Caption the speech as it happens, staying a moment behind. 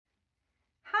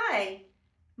Hi,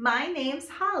 my name's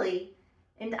Holly,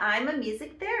 and I'm a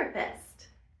music therapist.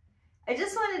 I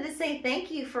just wanted to say thank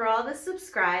you for all the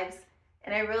subscribes,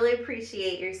 and I really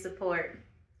appreciate your support.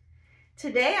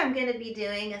 Today I'm going to be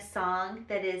doing a song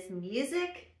that is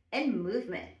music and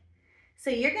movement. So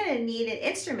you're going to need an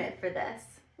instrument for this,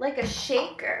 like a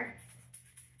shaker,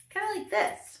 kind of like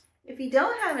this. If you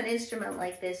don't have an instrument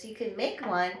like this, you can make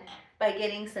one by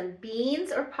getting some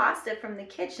beans or pasta from the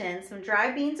kitchen, some dry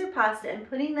beans or pasta, and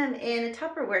putting them in a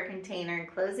Tupperware container and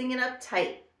closing it up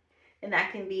tight. And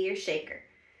that can be your shaker.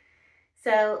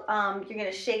 So you're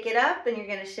going to shake it up and you're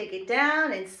going to shake it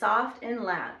down and soft and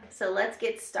loud. So let's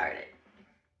get started.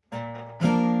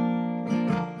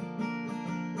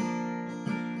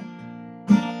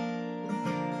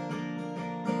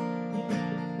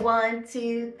 1,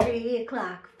 2, 3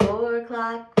 o'clock, 4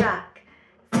 o'clock, rock.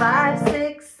 5,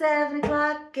 6, 7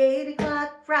 o'clock, 8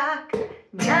 o'clock, rock.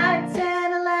 9,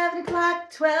 10, 11 o'clock,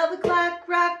 12 o'clock,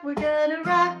 rock. We're gonna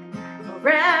rock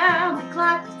around the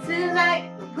clock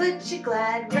tonight. Put your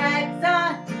glad rags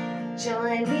on,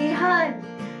 join me, hun.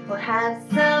 We'll have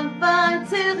some fun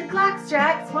till the clock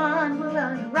strikes 1. We're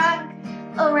gonna rock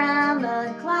around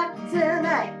the clock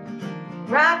tonight.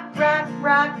 Rock, rock,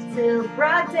 rock till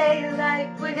broad daylight.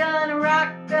 We're gonna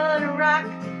rock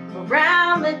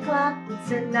around the clock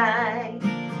tonight.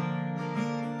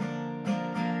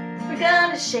 We're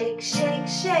gonna shake, shake,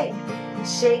 shake,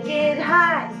 shake it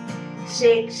high.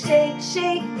 Shake, shake,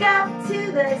 shake up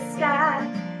to the sky.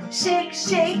 Shake,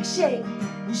 shake, shake,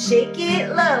 shake it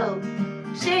low.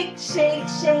 Shake, shake,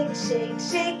 shake, shake,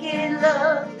 shake it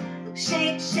low.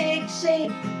 Shake, shake,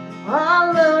 shake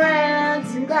all around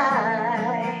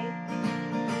tonight.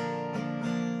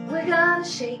 We're gonna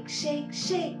shake, shake,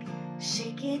 shake,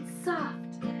 shake it soft.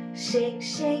 Shake,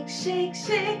 shake, shake,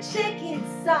 shake, shake it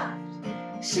soft.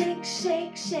 Shake,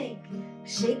 shake, shake,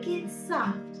 shake it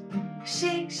soft.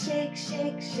 Shake, shake,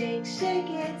 shake, shake, shake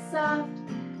it soft.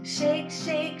 Shake,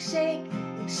 shake, shake,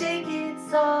 shake it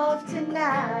soft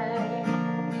tonight.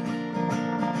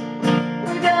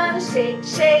 We're gonna shake,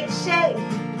 shake, shake,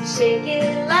 shake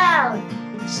it loud.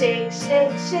 Shake,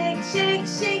 shake, shake, shake,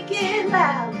 shake it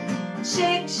loud.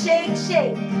 Shake, shake,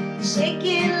 shake, shake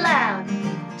it loud.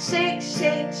 Shake,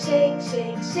 shake, shake,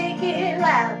 shake, shake it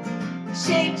loud.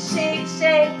 Shake, shake,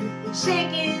 shake,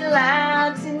 shake it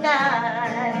loud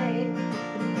tonight.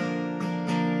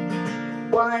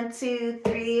 1, 2,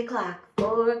 3 o'clock,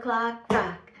 4 o'clock,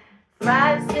 rock.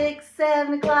 5, 6,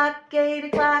 7 o'clock, 8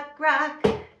 o'clock, rock.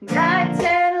 9,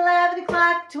 10, 11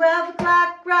 o'clock, 12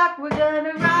 o'clock, rock. We're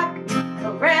gonna rock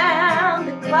around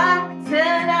the clock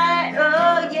tonight,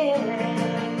 oh yeah.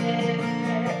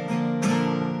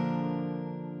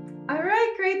 All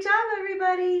right, great job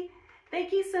everybody.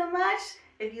 Thank you so much.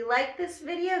 If you like this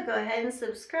video, go ahead and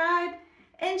subscribe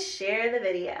and share the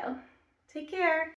video. Take care.